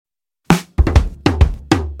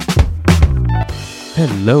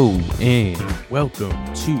Hello and welcome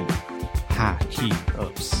to High Key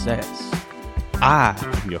Obsessed. I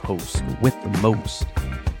am your host with the most,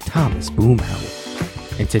 Thomas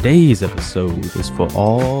Boomhauer, and today's episode is for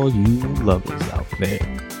all you lovers out there.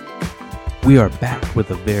 We are back with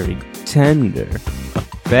a very tender,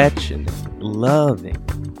 affectionate, loving,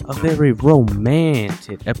 a very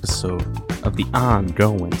romantic episode of the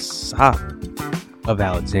ongoing saga of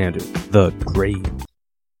Alexander the Great.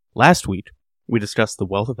 Last week, we discussed the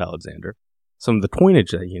wealth of Alexander, some of the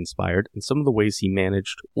coinage that he inspired, and some of the ways he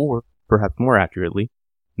managed, or perhaps more accurately,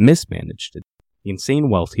 mismanaged it, the insane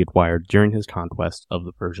wealth he acquired during his conquest of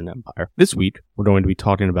the Persian Empire. This week, we're going to be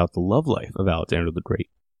talking about the love life of Alexander the Great.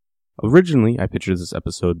 Originally, I pictured this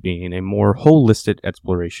episode being a more holistic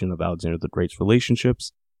exploration of Alexander the Great's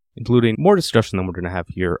relationships, including more discussion than we're going to have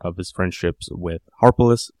here of his friendships with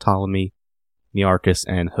Harpalus, Ptolemy, Nearchus,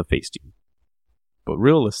 and Hephaestion. But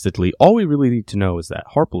realistically, all we really need to know is that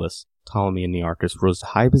Harpalus, Ptolemy, and Nearchus rose to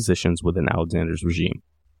high positions within Alexander's regime.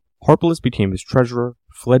 Harpalus became his treasurer,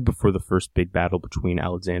 fled before the first big battle between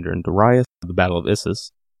Alexander and Darius, the Battle of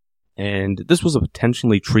Issus, and this was a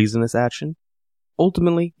potentially treasonous action.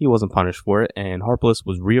 Ultimately, he wasn't punished for it, and Harpalus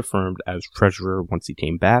was reaffirmed as treasurer once he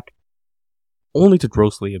came back, only to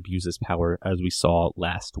grossly abuse his power, as we saw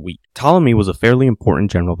last week. Ptolemy was a fairly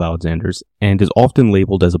important general of Alexander's, and is often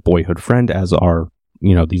labeled as a boyhood friend, as are,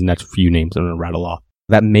 these next few names I'm going to rattle off.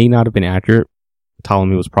 That may not have been accurate.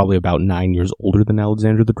 Ptolemy was probably about 9 years older than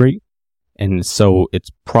Alexander the Great, and so it's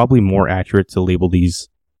probably more accurate to label these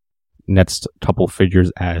next couple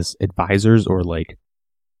figures as advisors, or like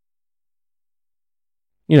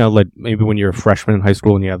maybe when you're a freshman in high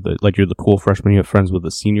school and you have you're the cool freshman, you have friends with the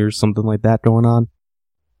seniors, something like that going on.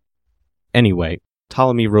 Anyway,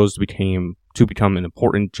 Ptolemy rose to become an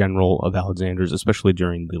important general of Alexander's, especially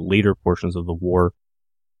during the later portions of the war.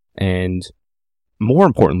 And more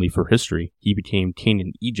importantly for history, he became king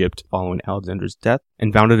in Egypt following Alexander's death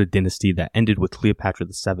and founded a dynasty that ended with Cleopatra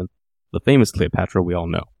VII, the famous Cleopatra we all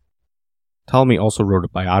know. Ptolemy also wrote a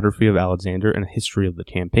biography of Alexander and a history of the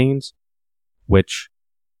campaigns, which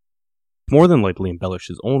more than likely embellished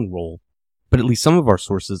his own role, but at least some of our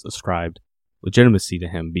sources ascribed legitimacy to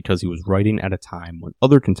him because he was writing at a time when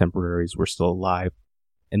other contemporaries were still alive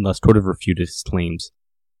and thus could have refuted his claims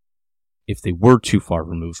if they were too far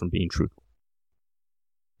removed from being truthful.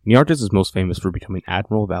 Nearchus is most famous for becoming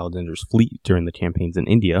admiral of Alexander's fleet during the campaigns in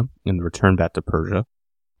India and the return back to Persia.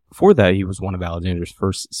 Before that, he was one of Alexander's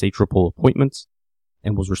first satrapal appointments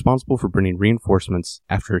and was responsible for bringing reinforcements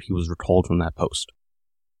after he was recalled from that post.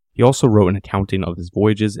 He also wrote an accounting of his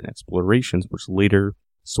voyages and explorations, which later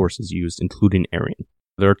sources used, including Arrian.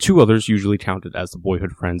 There are two others usually counted as the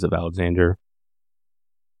boyhood friends of Alexander,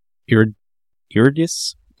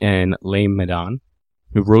 Aridaeus and Laomedon,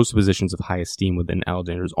 who rose to positions of high esteem within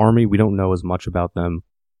Alexander's army. We don't know as much about them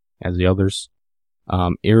as the others.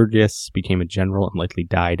 Aridaeus became a general and likely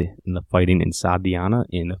died in the fighting in Sogdiana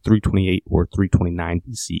in 328 or 329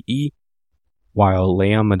 BCE. While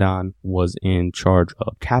Laomedon was in charge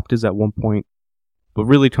of captives at one point, but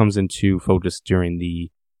really comes into focus during the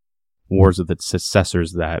wars of the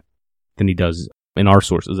successors than he does, in our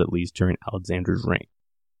sources at least, during Alexander's reign.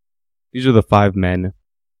 These are the five men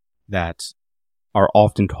that are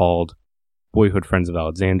often called boyhood friends of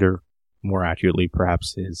Alexander, more accurately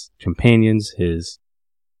perhaps his companions, his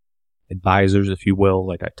advisors, if you will,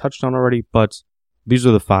 like I touched on already, but these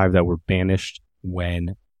are the five that were banished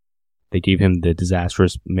when they gave him the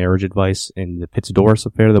disastrous marriage advice in the Pittodorus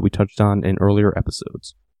affair that we touched on in earlier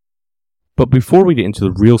episodes. But before we get into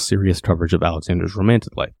the real serious coverage of Alexander's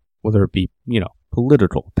romantic life, whether it be,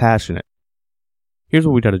 political, passionate, here's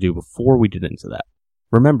what we got to do before we get into that.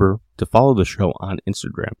 Remember to follow the show on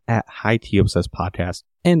Instagram at HighTObsessedPodcast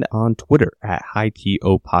and on Twitter at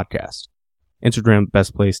HighTOPodcast. Instagram,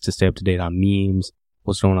 best place to stay up to date on memes,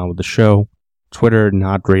 what's going on with the show. Twitter,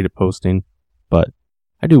 not great at posting, but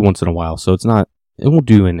I do once in a while, so it won't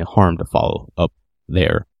do any harm to follow up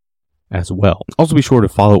there as well. Also be sure to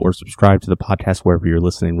follow or subscribe to the podcast wherever you're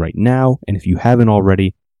listening right now, and if you haven't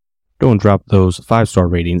already, go and drop those 5-star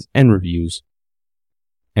ratings and reviews.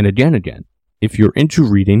 And again, if you're into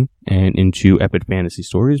reading and into epic fantasy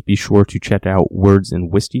stories, be sure to check out Words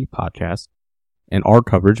and Whiskey podcast and our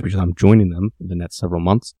coverage, because I'm joining them in the next several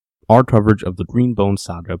months, our coverage of the Greenbone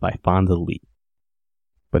Saga by Fonda Lee.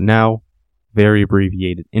 But now, very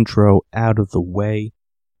abbreviated intro out of the way.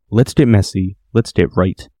 Let's get messy. Let's get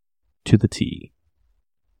right to the tea.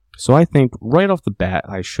 So I think right off the bat,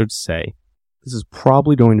 I should say, this is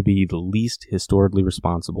probably going to be the least historically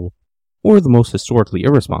responsible or the most historically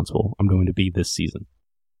irresponsible I'm going to be this season.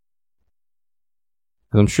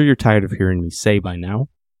 As I'm sure you're tired of hearing me say by now,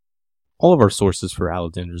 all of our sources for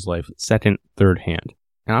Alexander's life second, third hand,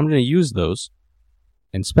 and I'm going to use those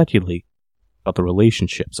and speculate about the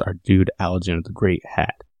relationships our dude Alexander the Great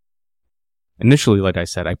had. Initially, like I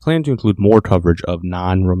said, I plan to include more coverage of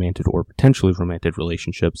non-romantic or potentially romantic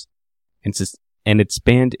relationships and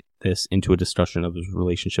expand this into a discussion of his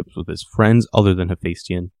relationships with his friends other than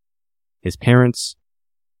Hephaestion, his parents,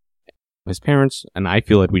 and I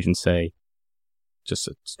feel like we can say, just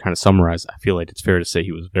to kind of summarize, I feel like it's fair to say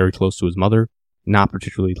he was very close to his mother, not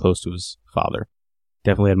particularly close to his father.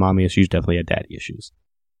 Definitely had mommy issues, definitely had daddy issues.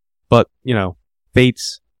 But,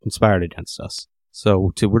 fates conspired against us.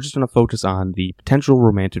 So we're just going to focus on the potential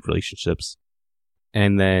romantic relationships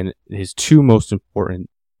and then his two most important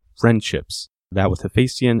friendships, that with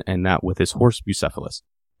Hephaestion and that with his horse Bucephalus,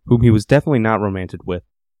 whom he was definitely not romantic with,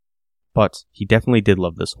 but he definitely did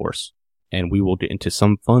love this horse. And we will get into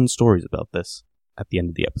some fun stories about this at the end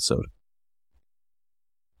of the episode.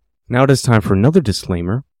 Now it is time for another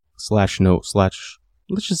disclaimer,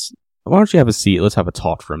 /note/ why don't you have a seat? Let's have a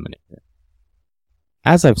talk for a minute here.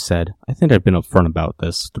 As I've said, I think I've been upfront about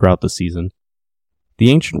this throughout the season. The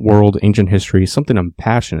ancient world, ancient history is something I'm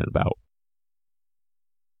passionate about.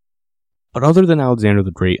 But other than Alexander the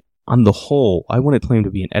Great, on the whole, I wouldn't claim to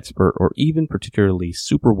be an expert or even particularly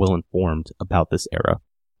super well informed about this era,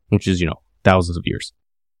 which is, thousands of years.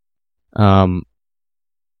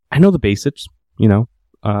 I know the basics,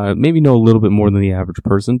 maybe know a little bit more than the average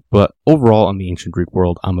person, but overall on the ancient Greek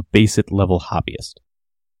world, I'm a basic level hobbyist.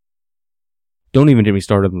 Don't even get me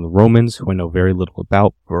started on the Romans, who I know very little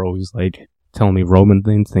about. We're always telling me Roman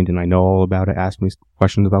things, thinking I know all about it, asking me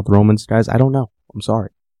questions about the Romans. Guys, I don't know. I'm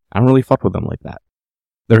sorry. I don't really fuck with them like that.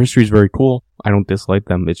 Their history is very cool. I don't dislike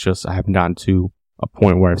them. It's just I haven't gotten to a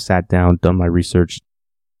point where I've sat down, done my research,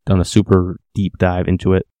 done a super deep dive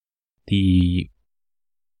into it. The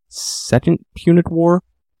Second Punic War,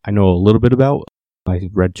 I know a little bit about. I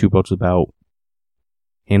read 2 books about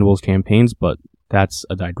Hannibal's campaigns, but that's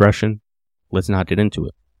a digression. Let's not get into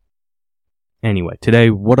it. Anyway, today,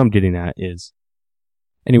 what I'm getting at is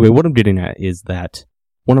that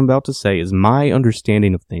what I'm about to say is my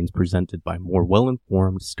understanding of things presented by more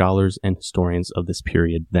well-informed scholars and historians of this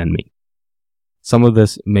period than me. Some of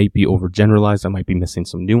this may be overgeneralized. I might be missing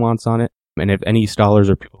some nuance on it. And if any scholars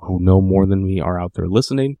or people who know more than me are out there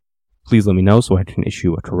listening, please let me know so I can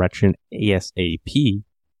issue a correction ASAP.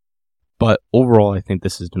 But overall, I think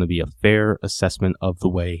this is going to be a fair assessment of the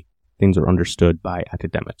way things are understood by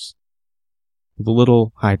academics, with a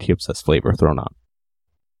little high-tea obsessed flavor thrown on.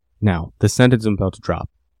 Now, the sentence I'm about to drop,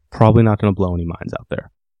 probably not going to blow any minds out there.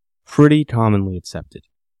 Pretty commonly accepted.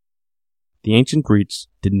 The ancient Greeks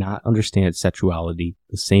did not understand sexuality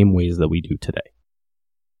the same ways that we do today.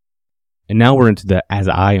 And now we're into the as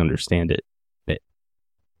I understand it bit.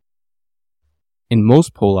 In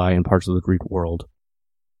most poli and parts of the Greek world,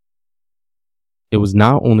 it was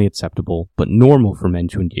not only acceptable, but normal for men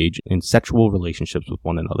to engage in sexual relationships with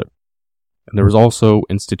one another. And there was also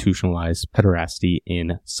institutionalized pederasty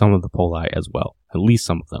in some of the poli as well, at least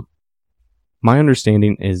some of them. My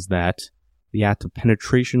understanding is that the act of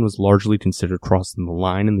penetration was largely considered crossing the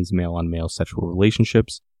line in these male-on-male sexual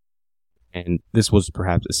relationships, and this was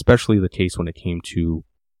perhaps especially the case when it came to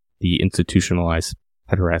the institutionalized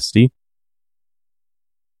pederasty.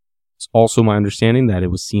 It's also my understanding that it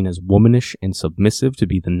was seen as womanish and submissive to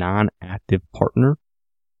be the non-active partner,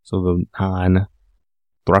 so the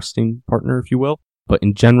non-thrusting partner, if you will. But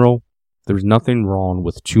in general, there's nothing wrong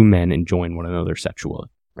with 2 men enjoying one another sexually.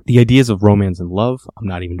 The ideas of romance and love, I'm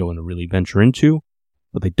not even going to really venture into,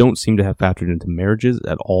 but they don't seem to have factored into marriages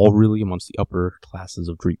at all, really, amongst the upper classes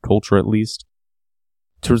of Greek culture, at least.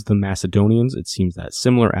 Towards the Macedonians, it seems that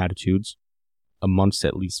similar attitudes, amongst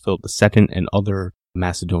at least Philip II and other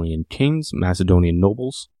Macedonian kings, Macedonian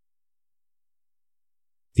nobles.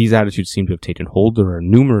 These attitudes seem to have taken hold. There are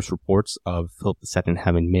numerous reports of Philip II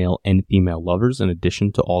having male and female lovers in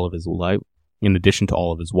addition to all of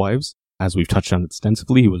his wives. As we've touched on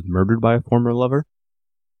extensively, he was murdered by a former lover.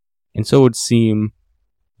 And so it would seem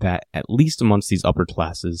that at least amongst these upper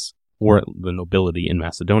classes, or the nobility in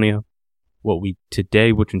Macedonia, what we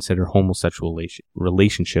today would consider homosexual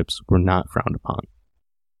relationships were not frowned upon.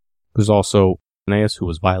 There's also Aeneas, who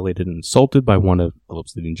was violated and assaulted by one of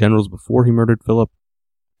Philip's leading generals before he murdered Philip,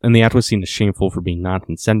 and the act was seen as shameful for being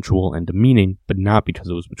non-consensual and demeaning, but not because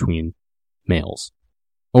it was between males.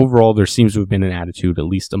 Overall, there seems to have been an attitude, at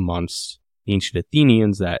least amongst the ancient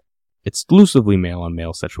Athenians, that exclusively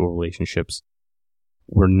male-on-male sexual relationships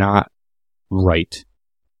were not right,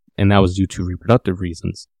 and that was due to reproductive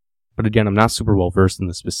reasons. But again, I'm not super well versed in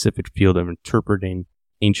the specific field of interpreting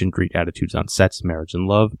ancient Greek attitudes on sex, marriage, and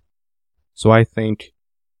love. So I think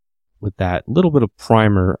with that little bit of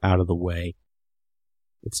primer out of the way,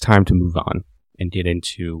 it's time to move on and get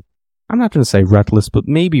into, I'm not going to say reckless, but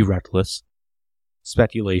maybe reckless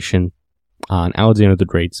speculation on Alexander the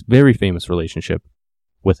Great's very famous relationship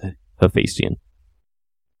with Hephaestion.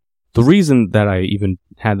 The reason that I even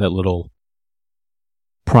had that little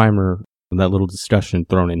primer, that little discussion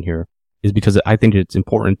thrown in here, is because I think it's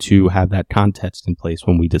important to have that context in place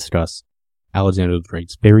when we discuss Alexander the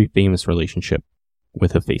Great's very famous relationship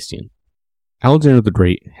with Hephaestion. Alexander the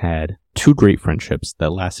Great had two great friendships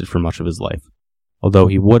that lasted for much of his life, although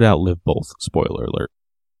he would outlive both, spoiler alert.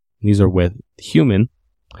 These are with the human,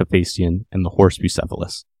 Hephaestion, and the horse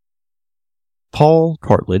Bucephalus. Paul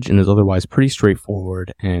Cartledge, in his otherwise pretty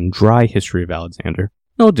straightforward and dry history of Alexander,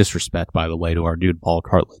 no disrespect, by the way, to our dude Paul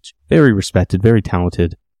Cartledge, very respected, very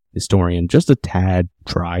talented historian, just a tad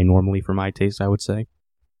dry normally for my taste, I would say.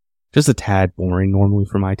 Just a tad boring normally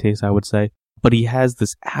for my taste, I would say. But he has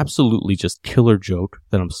this absolutely just killer joke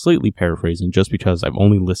that I'm slightly paraphrasing just because I've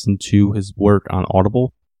only listened to his work on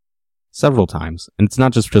Audible several times. And it's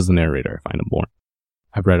not just because of the narrator I find him boring.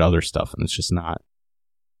 I've read other stuff and it's just not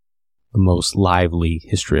the most lively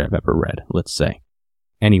history I've ever read, let's say.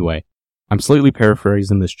 Anyway, I'm slightly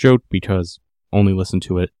paraphrasing this joke because only listen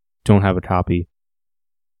to it, don't have a copy.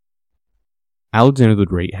 Alexander the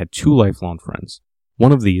Great had two lifelong friends.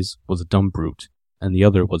 One of these was a dumb brute, and the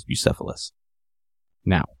other was Bucephalus.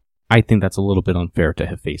 Now, I think that's a little bit unfair to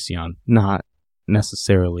Hephaestion, not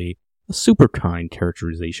necessarily a super kind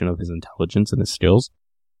characterization of his intelligence and his skills,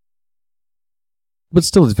 but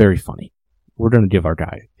still it's very funny. We're going to give our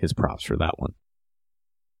guy his props for that one.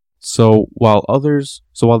 So while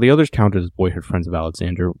the others counted as boyhood friends of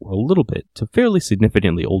Alexander were a little bit to fairly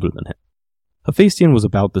significantly older than him, Hephaestion was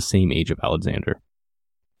about the same age of Alexander,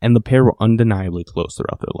 and the pair were undeniably close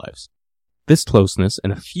throughout their lives. This closeness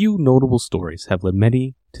and a few notable stories have led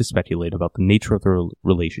many to speculate about the nature of their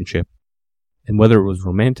relationship, and whether it was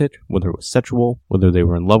romantic, whether it was sexual, whether they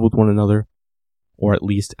were in love with one another, or at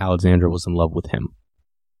least Alexander was in love with him.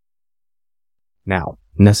 Now,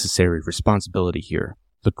 necessary responsibility here.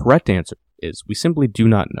 The correct answer is we simply do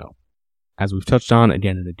not know. As we've touched on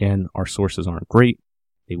again and again, our sources aren't great.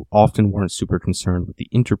 They often weren't super concerned with the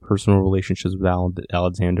interpersonal relationships with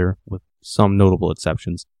Alexander, with some notable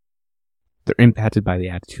exceptions. They're impacted by the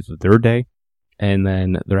attitudes of their day, and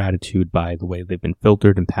then their attitude by the way they've been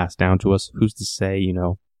filtered and passed down to us. Who's to say,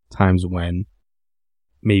 times when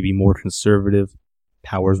maybe more conservative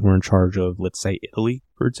powers were in charge of, let's say, Italy,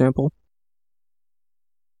 for example,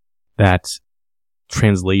 that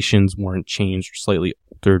translations weren't changed or slightly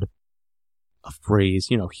altered a phrase,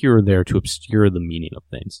 here or there to obscure the meaning of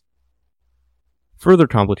things. Further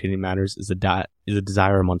complicating matters is a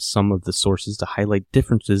desire amongst some of the sources to highlight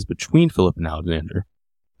differences between Philip and Alexander,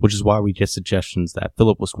 which is why we get suggestions that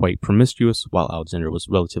Philip was quite promiscuous while Alexander was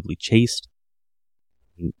relatively chaste.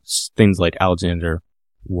 Things like Alexander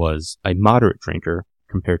was a moderate drinker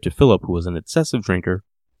compared to Philip, who was an excessive drinker,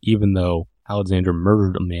 even though Alexander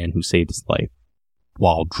murdered a man who saved his life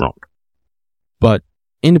while drunk. But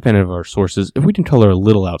independent of our sources, if we can color a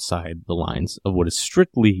little outside the lines of what is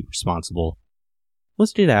strictly responsible,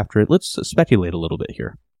 let's get after it. Let's speculate a little bit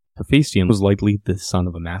here. Hephaestion was likely the son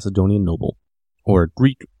of a Macedonian noble, or a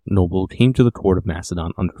Greek noble who came to the court of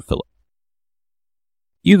Macedon under Philip.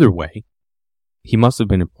 Either way, he must have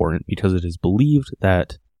been important because it is believed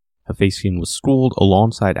that Hephaestion was schooled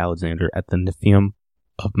alongside Alexander at the Nymphaeum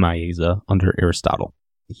of Myasa under Aristotle.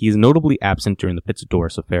 He is notably absent during the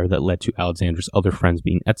Pizzadoros affair that led to Alexander's other friends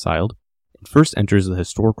being exiled, and first enters the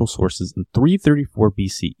historical sources in 334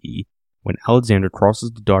 BCE when Alexander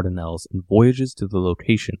crosses the Dardanelles and voyages to the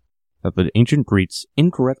location that the ancient Greeks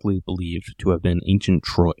incorrectly believed to have been ancient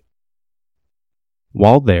Troy.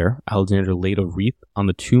 While there, Alexander laid a wreath on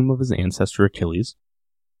the tomb of his ancestor Achilles,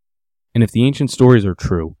 and if the ancient stories are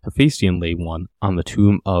true, Hephaestion laid one on the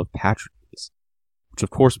tomb of Patroclus, which of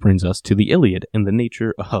course brings us to the Iliad and the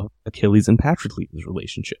nature of Achilles and Patroclus'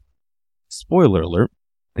 relationship. Spoiler alert,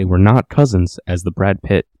 they were not cousins as the Brad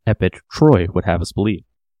Pitt epic Troy would have us believe.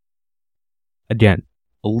 Again,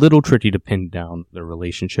 a little tricky to pin down their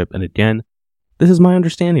relationship, and again, this is my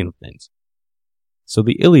understanding of things. So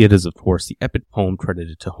the Iliad is of course the epic poem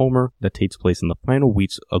credited to Homer that takes place in the final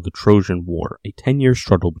weeks of the Trojan War, a 10-year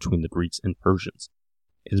struggle between the Greeks and Persians.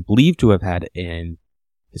 It is believed to have had an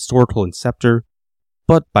historical inceptor,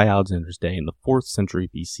 but by Alexander's day in the 4th century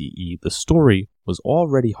BCE, the story was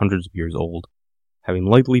already hundreds of years old, having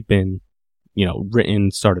likely been,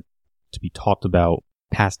 written, started to be talked about,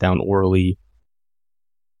 passed down orally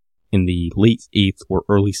in the late 8th or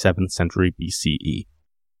early 7th century BCE.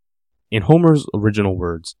 In Homer's original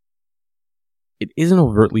words, it isn't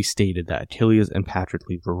overtly stated that Achilles and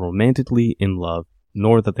Patroclus were romantically in love,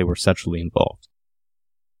 nor that they were sexually involved.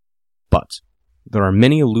 But there are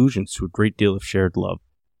many allusions to a great deal of shared love,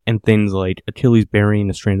 and things like Achilles burying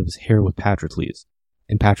a strand of his hair with Patroclus,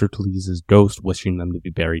 and Patroclus' ghost wishing them to be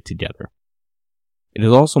buried together. It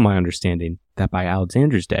is also my understanding that by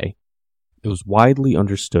Alexander's day, it was widely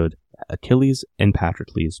understood that Achilles and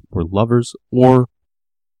Patroclus were lovers or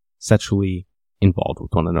sexually involved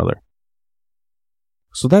with one another.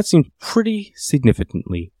 So that seems pretty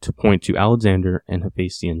significantly to point to Alexander and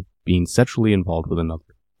Hephaestion being sexually involved with another.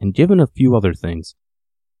 And given a few other things,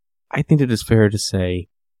 I think it is fair to say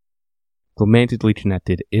romantically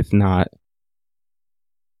connected, if not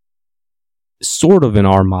sort of in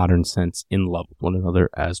our modern sense, in love with one another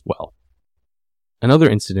as well. Another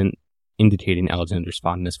incident indicating Alexander's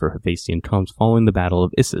fondness for Hephaestion comes following the Battle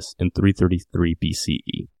of Issus in 333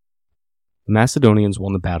 BCE. The Macedonians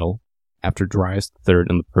won the battle after Darius III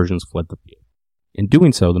and the Persians fled the field. In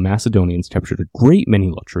doing so, the Macedonians captured a great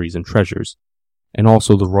many luxuries and treasures, and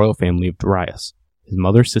also the royal family of Darius, his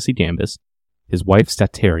mother Sisygambis, his wife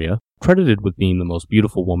Stateria, credited with being the most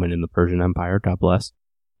beautiful woman in the Persian Empire, God bless,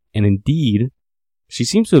 and indeed, she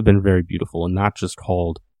seems to have been very beautiful and not just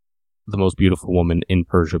called the most beautiful woman in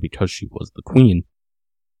Persia because she was the queen,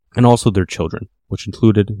 and also their children, which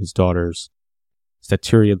included his daughters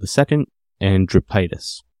Stateria II and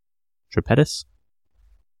Drypetis. Drypetis?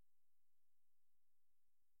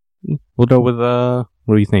 We'll go with,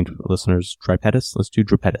 what do you think, listeners? Drypetis? Let's do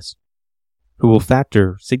Drypetis, who will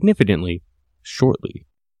factor significantly shortly.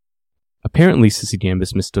 Apparently,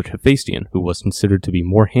 Sisygambis mistook Hephaestion, who was considered to be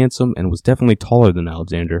more handsome and was definitely taller than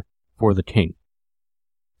Alexander, for the king.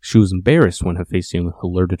 She was embarrassed when Hephaestion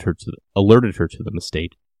alerted her to the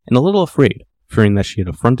mistake, and a little afraid, fearing that she had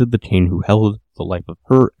affronted the king who held the life of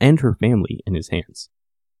her and her family in his hands.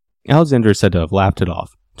 Alexander is said to have laughed it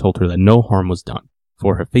off, told her that no harm was done,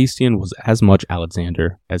 for Hephaestion was as much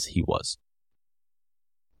Alexander as he was.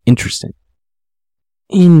 Interesting.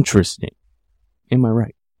 Am I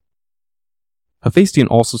right? Hephaestion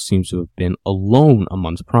also seems to have been alone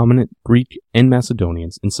amongst prominent Greek and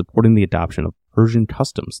Macedonians in supporting the adoption of Persian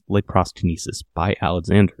customs like proskinesis by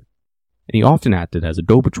Alexander, and he often acted as a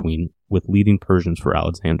go-between with leading Persians for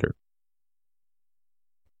Alexander.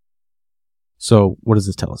 So, what does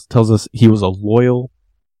this tell us? It tells us he was a loyal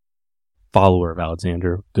follower of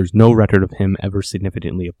Alexander. There's no record of him ever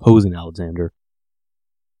significantly opposing Alexander.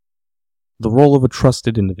 The role of a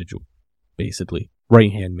trusted individual, basically.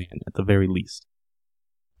 Right-hand man, at the very least.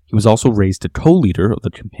 He was also raised to co-leader of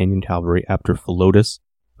the companion cavalry after Philotas,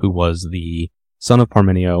 who was the son of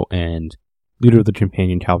Parmenio and leader of the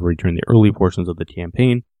companion cavalry during the early portions of the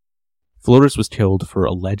campaign. Philotas was killed for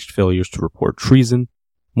alleged failures to report treason.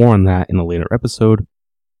 More on that in a later episode.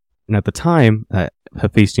 And at the time that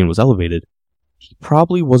Hephaestion was elevated, he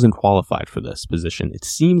probably wasn't qualified for this position. It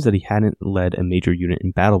seems that he hadn't led a major unit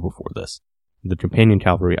in battle before this. The companion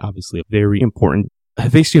cavalry, obviously very important.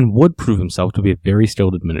 Hephaestion would prove himself to be a very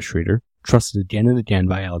skilled administrator, trusted again and again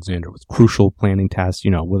by Alexander with crucial planning tasks,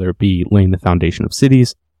 whether it be laying the foundation of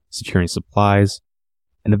cities, securing supplies,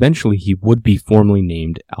 and eventually he would be formally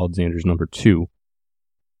named Alexander's number 2,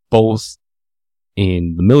 both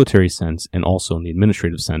in the military sense and also in the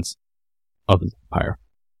administrative sense of his empire.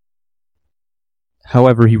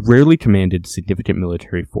 However, he rarely commanded significant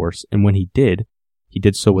military force, and when he did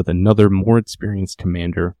so with another more experienced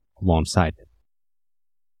commander alongside him.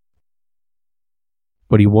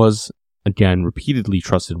 But he was, again, repeatedly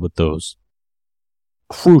trusted with those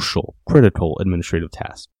critical administrative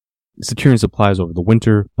tasks. Securing supplies over the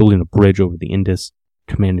winter, building a bridge over the Indus,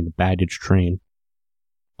 commanding the baggage train.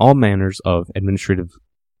 All manners of administrative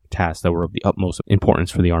tasks that were of the utmost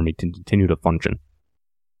importance for the army to continue to function.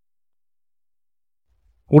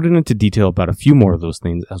 We'll get into detail about a few more of those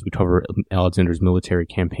things as we cover Alexander's military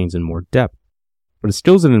campaigns in more depth, but his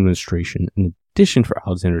skills in administration, in addition for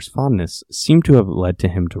Alexander's fondness, seem to have led to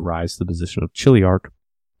him to rise to the position of Chiliarch,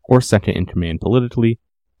 or second in command politically,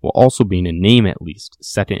 while also being in name at least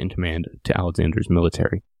second in command to Alexander's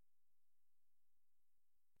military.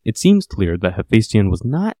 It seems clear that Hephaestion was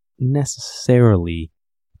not necessarily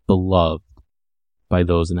beloved by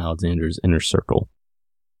those in Alexander's inner circle.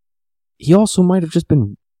 He also might have just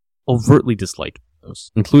been overtly disliked by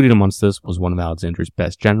those. Included amongst this was one of Alexander's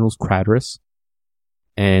best generals, Craterus,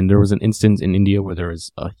 and there was an instance in India where there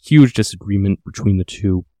was a huge disagreement between the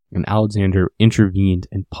two, and Alexander intervened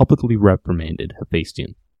and publicly reprimanded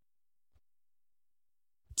Hephaestion.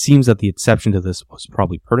 It seems that the exception to this was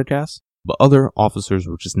probably Perdiccas, but other officers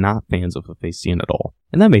were just not fans of Hephaestion at all.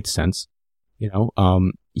 And that made sense.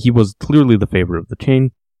 he was clearly the favorite of the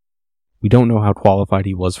king. We don't know how qualified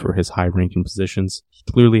he was for his high-ranking positions. He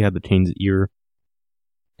clearly had the king's ear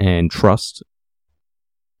and trust.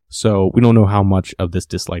 So we don't know how much of this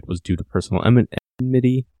dislike was due to personal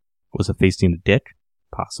enmity. Was Hephaestion a dick?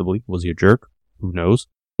 Possibly. Was he a jerk? Who knows?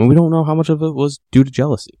 And we don't know how much of it was due to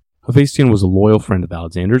jealousy. Hephaestion was a loyal friend of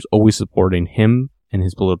Alexander's, always supporting him and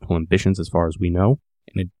his political ambitions as far as we know.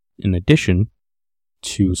 In addition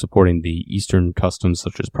to supporting the Eastern customs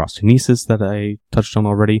such as proskinesis that I touched on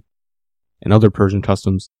already, and other Persian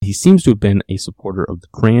customs, he seems to have been a supporter of the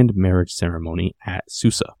grand marriage ceremony at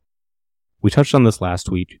Susa. We touched on this last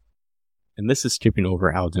week, and this is skipping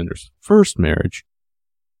over Alexander's first marriage,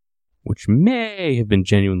 which may have been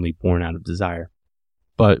genuinely born out of desire.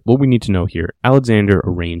 But what we need to know here, Alexander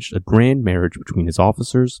arranged a grand marriage between his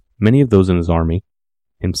officers, many of those in his army,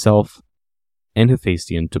 himself, and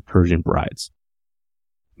Hephaestion to Persian brides.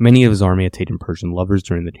 Many of his army had taken Persian lovers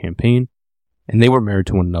during the campaign, and they were married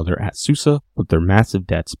to one another at Susa with their massive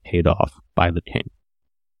debts paid off by the king.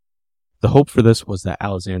 The hope for this was that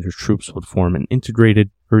Alexander's troops would form an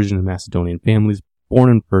integrated Persian and Macedonian families born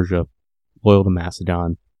in Persia, loyal to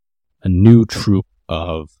Macedon, a new troop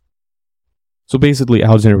of... So basically,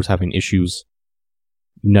 Alexander was having issues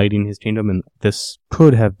uniting his kingdom, and this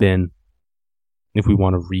could have been, if we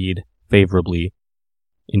want to read favorably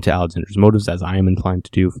into Alexander's motives, as I am inclined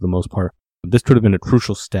to do for the most part, this could have been a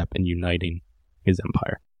crucial step in uniting his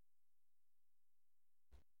empire.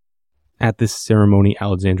 At this ceremony,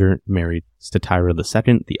 Alexander married Statira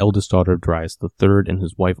II, the eldest daughter of Darius III, and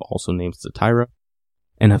his wife also named Statira,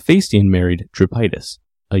 and Hephaestion married Trypaitis,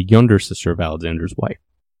 a younger sister of Alexander's wife.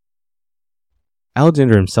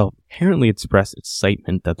 Alexander himself apparently expressed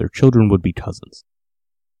excitement that their children would be cousins,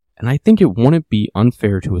 and I think it wouldn't be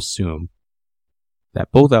unfair to assume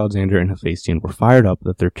that both Alexander and Hephaestion were fired up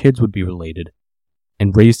that their kids would be related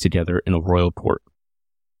and raised together in a royal court.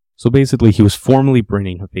 So basically, he was formally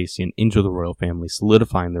bringing Hephaestion into the royal family,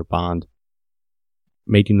 solidifying their bond,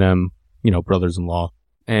 making them, brothers-in-law,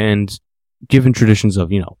 and given traditions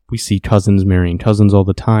of, we see cousins marrying cousins all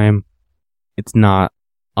the time. It's not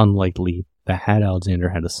unlikely that had Alexander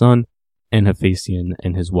had a son, and Hephaestion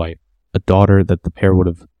and his wife a daughter, that the pair would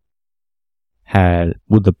have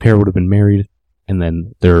been married, and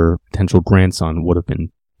then their potential grandson would have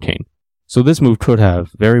been king. So this move could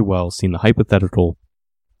have very well seen the hypothetical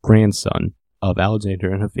grandson of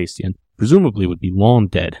Alexander and Hephaestion, presumably would be long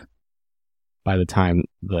dead by the time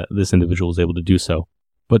this individual was able to do so,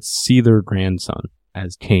 but see their grandson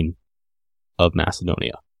as king of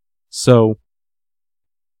Macedonia. So,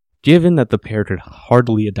 given that the pair could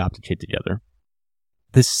hardly adopt a kid together,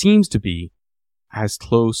 this seems to be as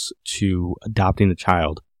close to adopting a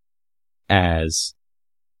child as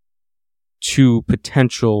two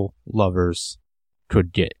potential lovers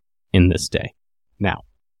could get in this day. Now,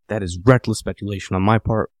 that is reckless speculation on my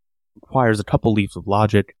part, requires a couple leaps of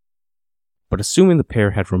logic, but assuming the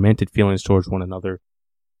pair had romantic feelings towards one another,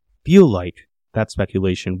 feel like that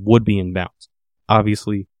speculation would be in bounds.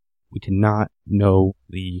 Obviously, we cannot know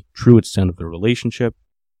the true extent of their relationship,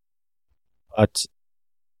 but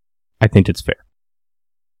I think it's fair.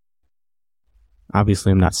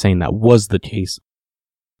 Obviously, I'm not saying that was the case.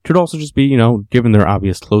 It could also just be, given their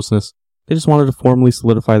obvious closeness, they just wanted to formally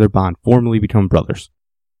solidify their bond, formally become brothers.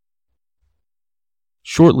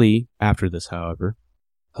 Shortly after this, however,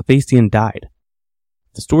 Hephaestion died.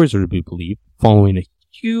 The stories are to be believed. Following a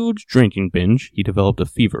huge drinking binge, he developed a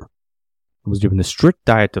fever and was given a strict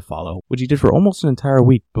diet to follow, which he did for almost an entire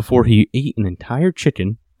week before he ate an entire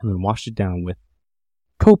chicken and then washed it down with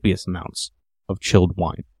copious amounts of chilled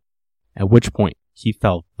wine, at which point he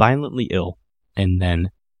fell violently ill and then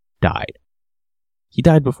died. He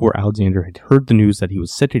died before Alexander had heard the news that he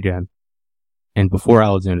was sick again, and before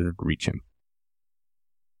Alexander could reach him.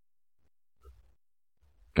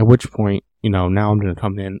 At which point, now I'm going to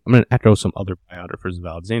come in, I'm going to echo some other biographers of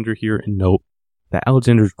Alexander here and note that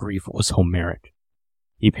Alexander's grief was Homeric.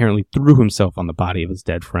 He apparently threw himself on the body of his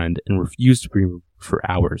dead friend and refused to breathe for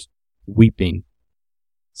hours, weeping,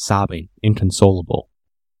 sobbing, inconsolable,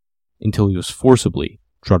 until he was forcibly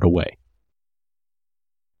dragged away.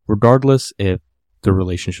 Regardless if the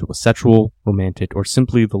relationship was sexual, romantic, or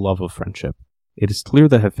simply the love of friendship, it is clear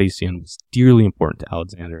that Hephaestion was dearly important to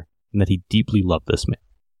Alexander and that he deeply loved this man.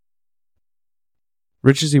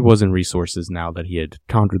 Rich as he was in resources now that he had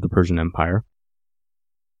conquered the Persian Empire,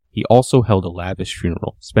 he also held a lavish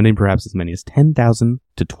funeral, spending perhaps as many as 10,000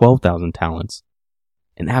 to 12,000 talents,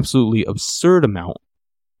 an absolutely absurd amount,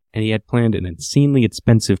 and he had planned an insanely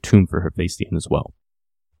expensive tomb for Hephaestion as well.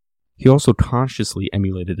 He also consciously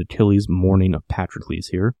emulated Achilles' mourning of Patroclus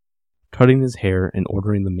here, cutting his hair and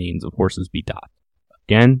ordering the manes of horses be docked.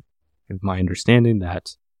 Again, it's my understanding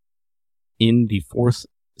that in the 4th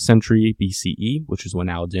century BCE, which is when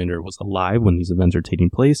Alexander was alive when these events are taking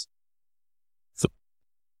place,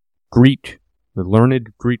 the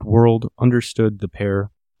learned Greek world understood the pair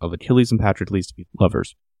of Achilles and Patroclus to be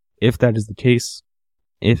lovers. If that is the case,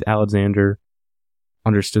 if Alexander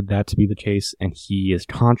understood that to be the case, and he is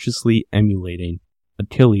consciously emulating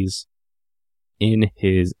Achilles in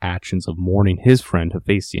his actions of mourning his friend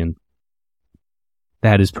Hephaestion,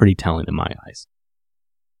 that is pretty telling in my eyes.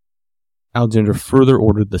 Alexander further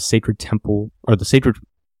ordered the sacred temple,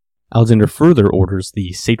 Alexander further orders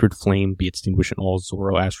the sacred flame be extinguished in all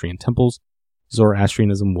Zoroastrian temples.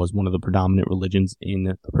 Zoroastrianism was one of the predominant religions in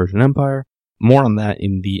the Persian Empire. More on that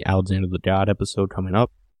in the Alexander the God episode coming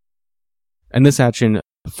up. And this action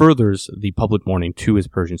furthers the public mourning to his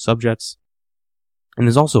Persian subjects, and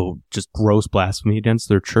is also just gross blasphemy against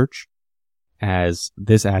their church, as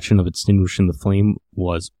this action of extinguishing the flame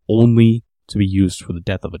was only to be used for the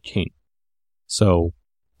death of a king. So,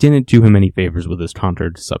 didn't do him any favors with his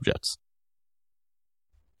tonsured subjects.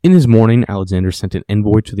 In his mourning, Alexander sent an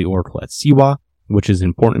envoy to the oracle at Siwa, which is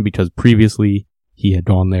important because previously he had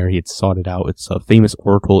gone there, he had sought it out. It's a famous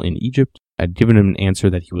oracle in Egypt. I'd given him an answer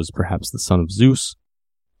that he was perhaps the son of Zeus,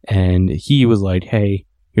 and he was like, hey,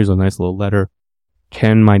 here's a nice little letter.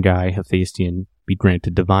 Can my guy Hephaestion be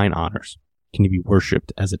granted divine honors? Can he be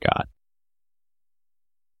worshipped as a god?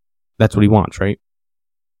 That's what he wants, right?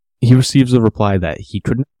 He receives a reply that he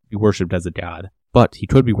couldn't be worshipped as a god, but he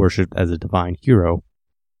could be worshipped as a divine hero,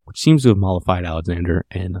 which seems to have mollified Alexander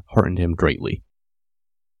and heartened him greatly.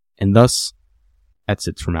 And thus,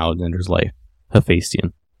 exits from Alexander's life,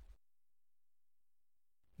 Hephaestion.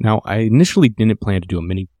 Now, I initially didn't plan to do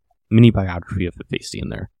a mini biography of Hephaestion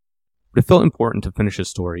there, but it felt important to finish his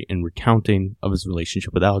story in recounting of his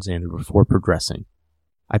relationship with Alexander before progressing.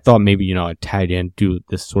 I thought maybe, I'd tag in, do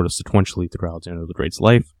this sort of sequentially through Alexander the Great's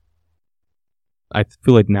life. I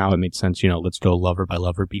feel like now it made sense, let's go lover by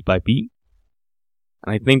lover, beat by beat.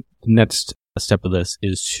 And I think the next step of this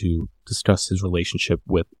is to discuss his relationship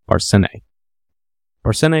with Barsine.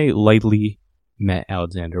 Barsine lightly met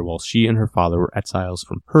Alexander while she and her father were exiles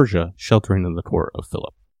from Persia, sheltering in the court of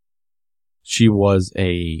Philip. She was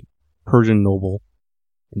a Persian noble,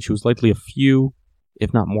 and she was likely a few,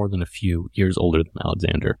 if not more than a few, years older than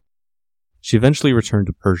Alexander. She eventually returned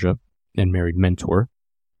to Persia and married Mentor,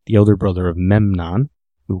 the elder brother of Memnon,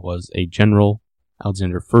 who was a general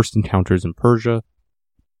Alexander first encounters in Persia.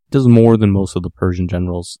 Does more than most of the Persian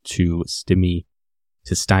generals to stymie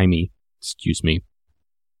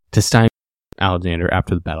Alexander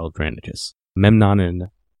after the Battle of Granicus. Memnon and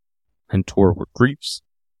Mentor were Greeks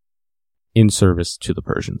in service to the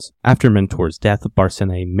Persians. After Mentor's death,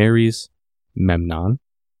 Barsine marries Memnon,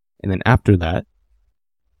 and then after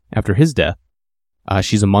his death,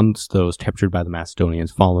 she's amongst those captured by the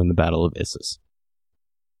Macedonians following the Battle of Issus.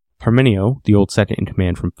 Parmenio, the old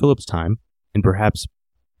second-in-command from Philip's time, and perhaps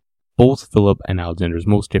both Philip and Alexander's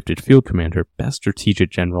most gifted field commander, best strategic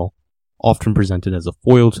general, often presented as a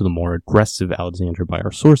foil to the more aggressive Alexander by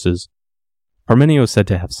our sources, Parmenio is said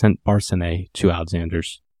to have sent Barsine to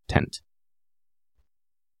Alexander's tent.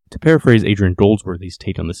 To paraphrase Adrian Goldsworthy's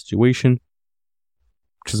take on the situation,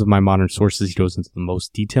 because of my modern sources, he goes into the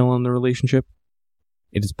most detail on the relationship.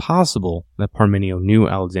 It is possible that Parmenio knew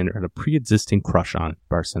Alexander had a pre-existing crush on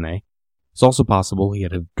Barsine. It's also possible he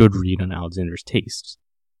had a good read on Alexander's tastes.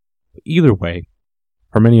 But either way,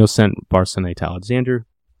 Parmenio sent Barsine to Alexander,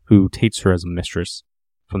 who takes her as a mistress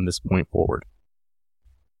from this point forward.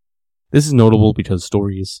 This is notable because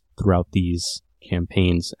stories throughout these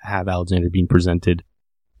campaigns have Alexander being presented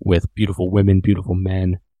with beautiful women, beautiful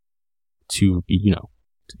men to be,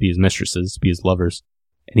 to be his mistresses, to be his lovers,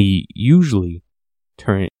 and he usually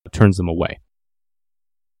turns them away.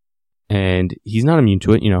 And he's not immune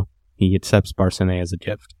to it, he accepts Barsine as a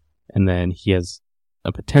gift, and then he has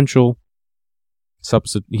a potential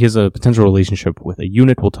relationship with a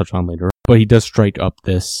eunuch we'll touch on later, but he does strike up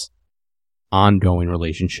this ongoing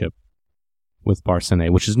relationship with Barsine,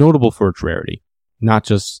 which is notable for its rarity, not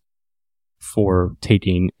just for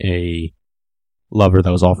taking a lover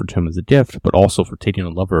that was offered to him as a gift, but also for taking a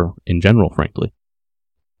lover in general, frankly.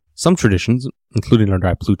 Some traditions, including our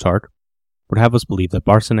guy Plutarch, would have us believe that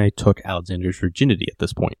Barsine took Alexander's virginity at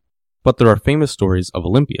this point. But there are famous stories of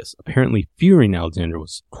Olympias apparently fearing Alexander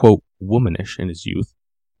was, quote, womanish in his youth,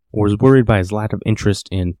 or was worried by his lack of interest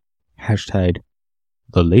in #the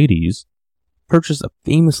ladies, purchased a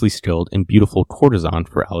famously skilled and beautiful courtesan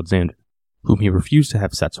for Alexander, whom he refused to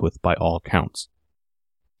have sex with by all accounts.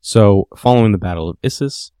 So, following the Battle of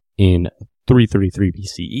Issus in 333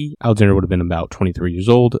 BCE, Alexander would have been about 23 years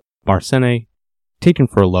old. Barsine, taken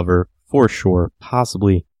for a lover, for sure,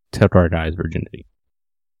 possibly Tetrarchi's virginity.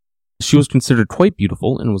 She was considered quite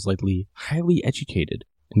beautiful and was likely highly educated,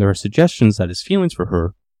 and there are suggestions that his feelings for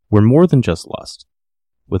her were more than just lust,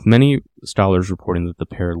 with many scholars reporting that the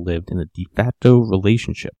pair lived in a de facto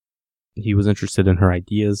relationship. He was interested in her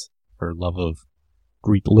ideas, her love of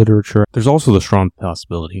Greek literature. There's also the strong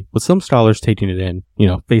possibility, with some scholars taking it in,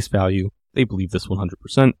 face value, they believe this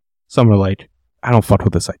 100%. Some are like, I don't fuck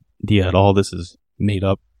with this idea at all, this is made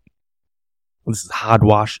up. This is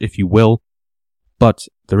hogwash, if you will. But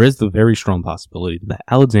there is the very strong possibility that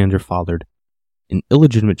Alexander fathered an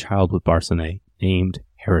illegitimate child with Barsine named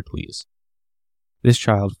Heracles. This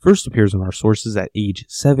child first appears in our sources at age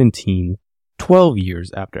 17, 12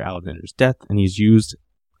 years after Alexander's death, and he's used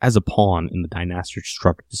as a pawn in the dynastic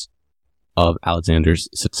struggles of Alexander's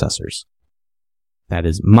successors. That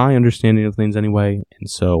is my understanding of things anyway, and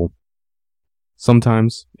so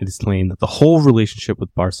sometimes it is claimed that the whole relationship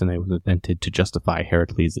with Barsine was invented to justify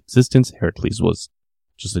Heracles' existence. Heracles was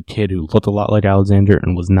just a kid who looked a lot like Alexander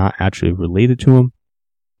and was not actually related to him.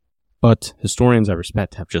 But historians I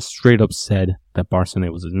respect have just straight up said that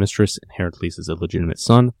Barsine was his mistress and Heracles his illegitimate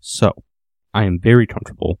son, so I am very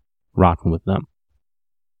comfortable rocking with them.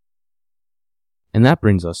 And that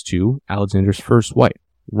brings us to Alexander's first wife,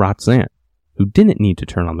 Roxanne, who didn't need to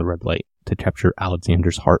turn on the red light to capture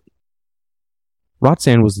Alexander's heart.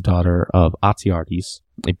 Roxanne was the daughter of Astiages,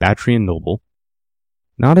 a Bactrian noble,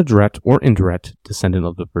 not a direct or indirect descendant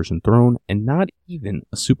of the Persian throne, and not even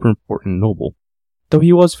a super important noble, though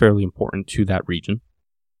he was fairly important to that region.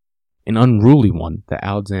 An unruly one that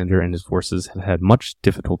Alexander and his forces had had much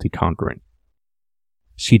difficulty conquering.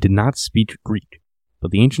 She did not speak Greek,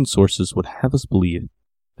 but the ancient sources would have us believe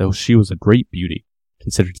that she was a great beauty,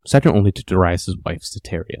 considered second only to Darius' wife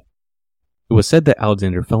Stateria. It was said that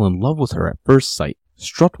Alexander fell in love with her at first sight,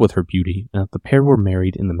 struck with her beauty, and that the pair were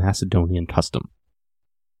married in the Macedonian custom.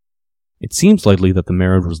 It seems likely that the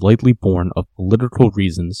marriage was likely born of political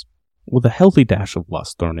reasons, with a healthy dash of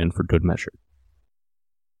lust thrown in for good measure.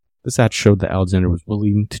 This act showed that Alexander was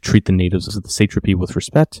willing to treat the natives of the satrapy with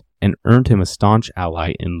respect, and earned him a staunch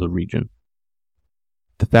ally in the region.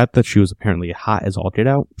 The fact that she was apparently hot as all get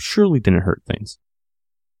out surely didn't hurt things.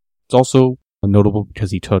 It's also notable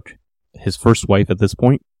because he took his first wife at this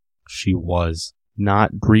point. She was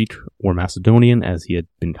not Greek or Macedonian, as he had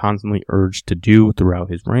been constantly urged to do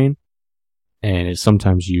throughout his reign, and is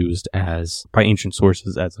sometimes used by ancient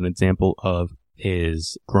sources as an example of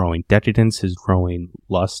his growing decadence, his growing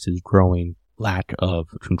lust, his growing lack of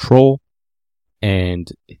control,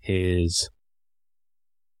 and his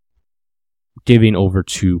giving over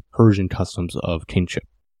to Persian customs of kingship.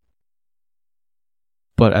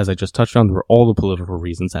 But as I just touched on, there were all the political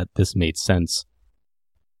reasons that this made sense.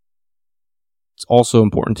 It's also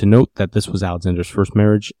important to note that this was Alexander's first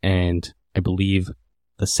marriage, and I believe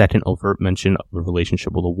the second overt mention of a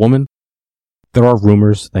relationship with a woman. There are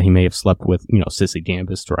rumors that he may have slept with,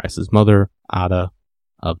 Sisygambis, Darius' mother, Ada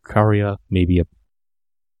of Caria, maybe a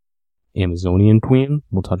Amazonian queen.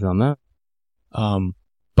 We'll touch on that.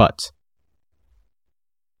 But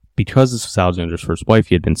because this was Alexander's first wife,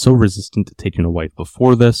 he had been so resistant to taking a wife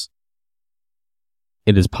before this,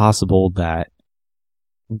 it is possible that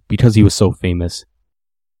because he was so famous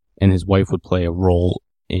and his wife would play a role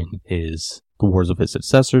in the wars of his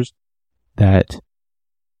successors, that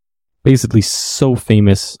basically so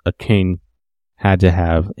famous a king had to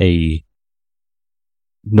have a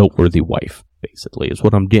noteworthy wife, basically, is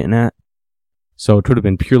what I'm getting at. So it could have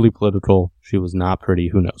been purely political. She was not pretty,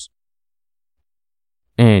 who knows.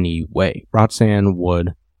 Anyway, Roxanne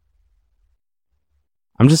would...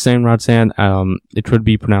 I'm just saying Roxanne. It could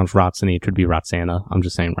be pronounced Roxanne. It could be Roxana. I'm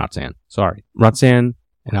just saying Roxanne. Sorry. Roxanne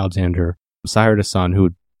and Alexander sired a son who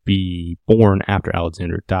would be born after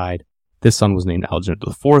Alexander died. This son was named Alexander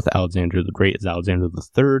IV. Alexander the Great is Alexander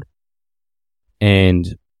III.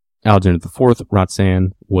 And Alexander IV,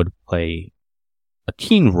 Roxanne, would play a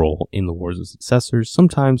keen role in the Wars of Successors,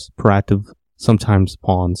 sometimes proactive, sometimes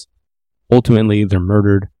pawns. Ultimately, they're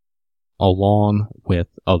murdered along with,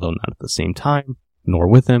 although not at the same time, nor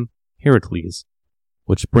with him, Heracles,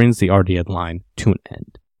 which brings the Ardead line to an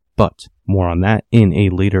end. But more on that in a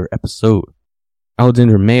later episode.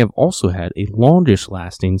 Alexander may have also had a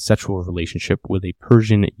longish-lasting sexual relationship with a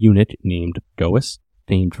Persian eunuch named Goas,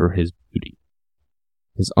 famed for his beauty.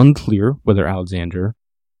 It is unclear whether Alexander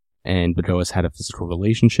and Bagoas had a physical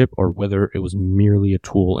relationship or whether it was merely a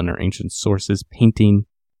tool in our ancient sources painting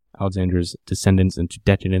Alexander's descendants into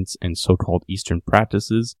decadence and so-called Eastern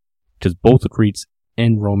practices, because both the Greeks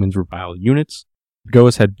and Romans reviled eunuchs.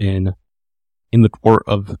 Bagoas had been in the court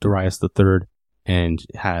of Darius III and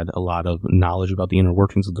had a lot of knowledge about the inner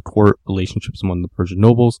workings of the court, relationships among the Persian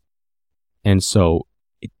nobles. And so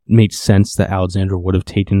it made sense that Alexander would have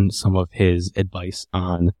taken some of his advice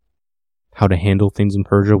on how to handle things in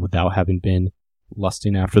Persia without having been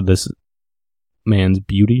lusting after this man's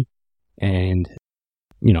beauty and,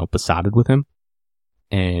 besotted with him.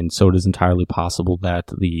 And so it is entirely possible that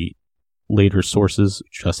the later sources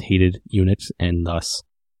just hated eunuchs and thus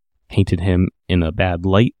painted him in a bad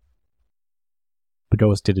light.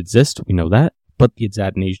 Bedoas did exist, we know that, but the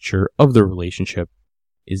exact nature of their relationship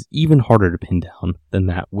is even harder to pin down than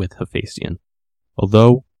that with Hephaestion.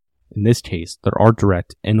 Although, in this case, there are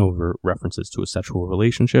direct and overt references to a sexual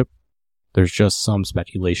relationship, there's just some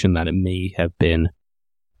speculation that it may have been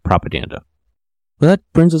propaganda. But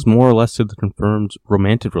that brings us more or less to the confirmed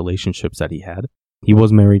romantic relationships that he had. He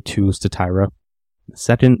was married to Statira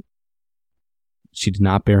II. She did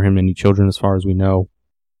not bear him any children as far as we know.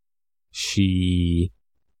 She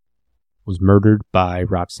was murdered by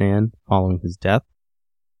Roxanne following his death.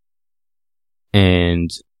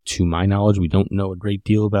 And to my knowledge, we don't know a great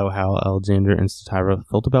deal about how Alexander and Statira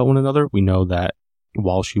felt about one another. We know that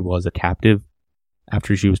while she was a captive,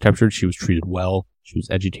 after she was captured, she was treated well, she was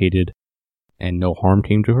educated, and no harm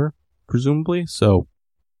came to her, presumably. So,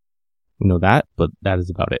 we know that, but that is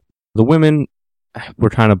about it. The women were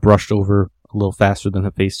kind of brushed over a little faster than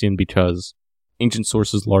Hephaestion because ancient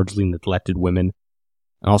sources largely neglected women,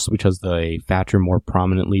 and also because they factor more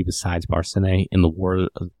prominently besides Barsine in the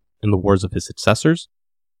wars of his successors,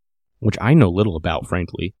 which I know little about,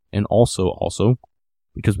 frankly, and also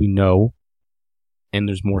because we know, and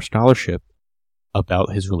there's more scholarship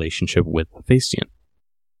about his relationship with Hephaestion.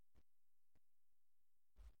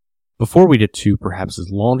 Before we get to perhaps his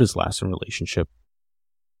longest lasting relationship,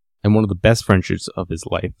 and one of the best friendships of his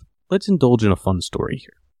life, let's indulge in a fun story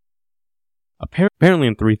here. Apparently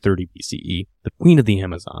in 330 BCE, the queen of the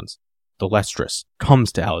Amazons, Thalestris,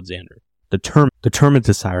 comes to Alexander, determined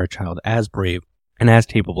to sire a child as brave and as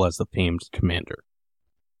capable as the famed commander.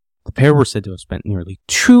 The pair were said to have spent nearly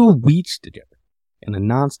 2 weeks together in a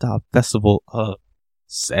non-stop festival of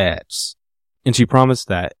sex, and she promised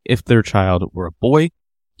that if their child were a boy,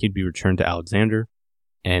 he'd be returned to Alexander,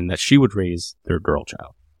 and that she would raise their girl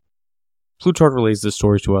child. Plutarch relays this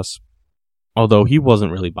story to us, although he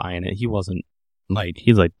wasn't really buying it.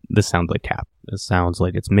 He's like, this sounds like cap. This sounds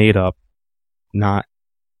like it's made up, not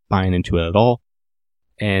buying into it at all.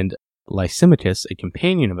 And Lysimachus, a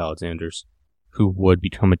companion of Alexander's, who would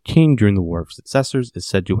become a king during the War of Successors, is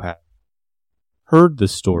said to have heard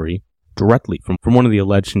this story directly from one of the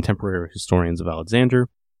alleged contemporary historians of Alexander,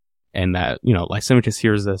 and that, Lysimachus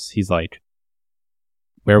hears this, he's like,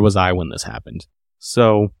 where was I when this happened?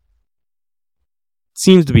 So, it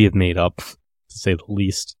seems to be made up, to say the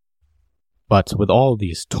least. But with all of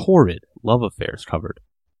these torrid love affairs covered,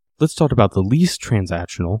 let's talk about the least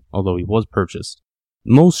transactional, although he was purchased,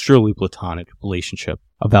 most surely platonic relationship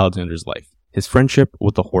of Alexander's life, his friendship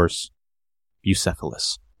with the horse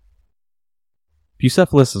Bucephalus.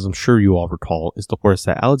 Bucephalus, as I'm sure you all recall, is the horse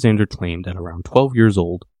that Alexander claimed at around 12 years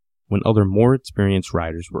old when other more experienced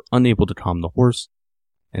riders were unable to calm the horse,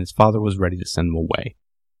 and his father was ready to send him away.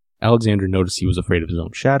 Alexander noticed he was afraid of his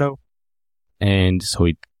own shadow, and so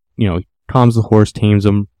he calms the horse, tames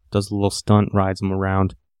him, does a little stunt, rides him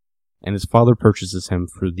around, and his father purchases him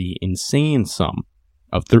for the insane sum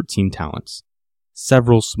of 13 talents,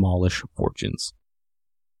 several smallish fortunes.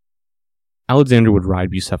 Alexander would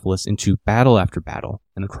ride Bucephalus into battle after battle,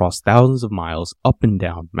 and across thousands of miles, up and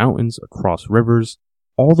down mountains, across rivers,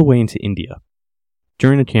 all the way into India,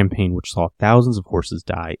 during a campaign which saw thousands of horses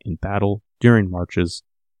die in battle during marches.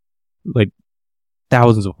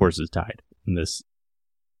 Thousands of horses died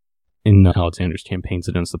in Alexander's campaigns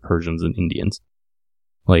against the Persians and Indians.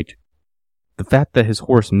 The fact that his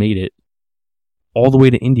horse made it all the way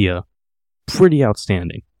to India, pretty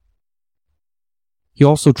outstanding. He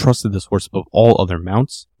also trusted this horse above all other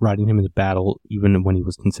mounts, riding him into battle even when he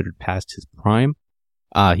was considered past his prime.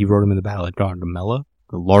 He rode him in the battle at Gaugamela,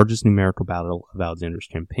 the largest numerical battle of Alexander's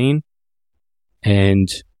campaign, and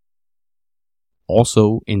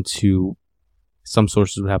also into, some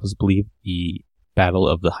sources would have us believe, the Battle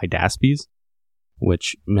of the Hydaspes,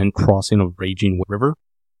 which meant crossing a raging river.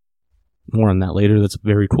 More on that later. That's a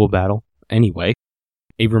very cool battle. Anyway,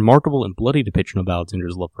 a remarkable and bloody depiction of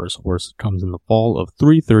Alexander's love for his horse comes in the fall of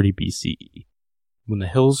 330 BCE, when the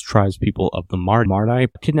Hills tribespeople of the Mardai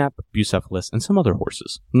kidnap Bucephalus and some other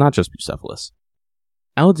horses, not just Bucephalus.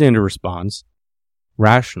 Alexander responds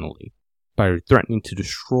rationally by threatening to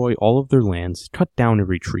destroy all of their lands, cut down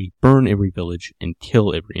every tree, burn every village, and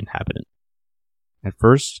kill every inhabitant. At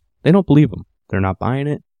first, they don't believe him. They're not buying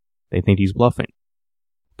it. They think he's bluffing.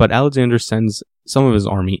 But Alexander sends some of his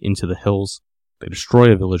army into the hills. They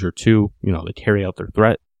destroy a village or two. They carry out their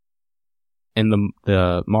threat. And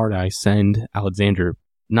the Mardai send Alexander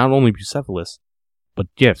not only Bucephalus,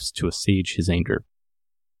 but gifts to assuage his anger.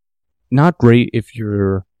 Not great if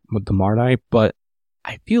you're with the Mardai, but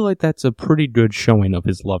I feel like that's a pretty good showing of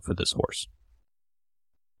his love for this horse.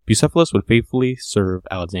 Bucephalus would faithfully serve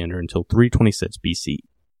Alexander until 326 BC,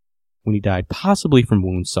 when he died possibly from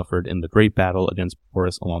wounds suffered in the great battle against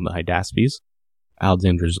Porus along the Hydaspes,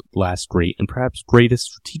 Alexander's last great and perhaps greatest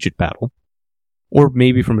strategic battle, or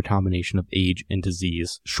maybe from a combination of age and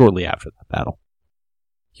disease shortly after that battle.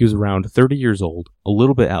 He was around 30 years old, a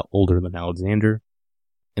little bit older than Alexander,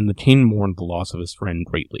 and the king mourned the loss of his friend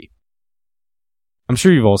greatly. I'm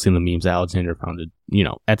sure you've all seen the memes. Alexander founded,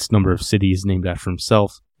 X number of cities named after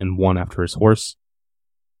himself and one after his horse.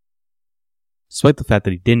 Despite the fact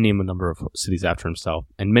that he did name a number of cities after himself,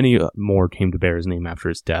 and many more came to bear his name after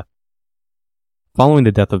his death. Following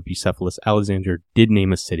the death of Bucephalus, Alexander did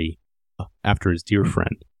name a city after his dear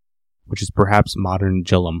friend, which is perhaps modern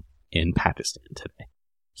Jhelum in Pakistan today.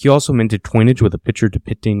 He also minted coinage with a picture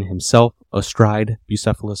depicting himself astride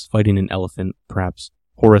Bucephalus fighting an elephant, perhaps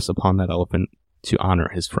Horus upon that elephant, to honor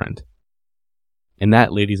his friend. And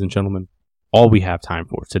that, ladies and gentlemen, all we have time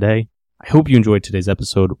for today. I hope you enjoyed today's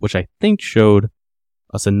episode, which I think showed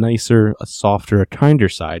us a nicer, a softer, a kinder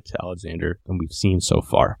side to Alexander than we've seen so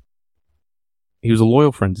far. He was a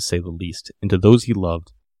loyal friend, to say the least, and to those he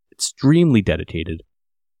loved, extremely dedicated,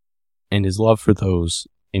 and his love for those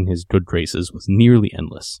in his good graces was nearly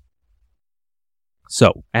endless.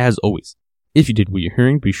 So, as always, if you did what you're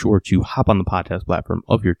hearing, be sure to hop on the podcast platform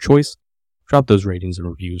of your choice, drop those ratings and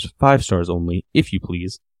reviews, 5 stars only, if you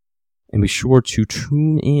please, and be sure to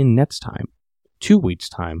tune in next time, 2 weeks'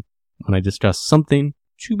 time, when I discuss something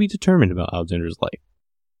to be determined about Alexander's life.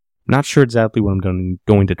 I'm not sure exactly what I'm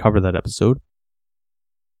going to cover that episode.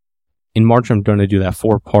 In March, I'm going to do that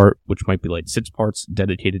 4-part, which might be like 6 parts,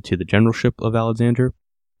 dedicated to the generalship of Alexander.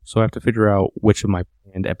 So I have to figure out which of my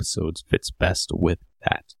planned episodes fits best with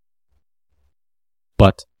that.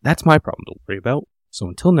 But that's my problem to worry about. So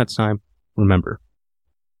until next time, remember,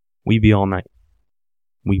 we be all night.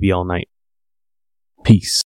 We be all night. Peace.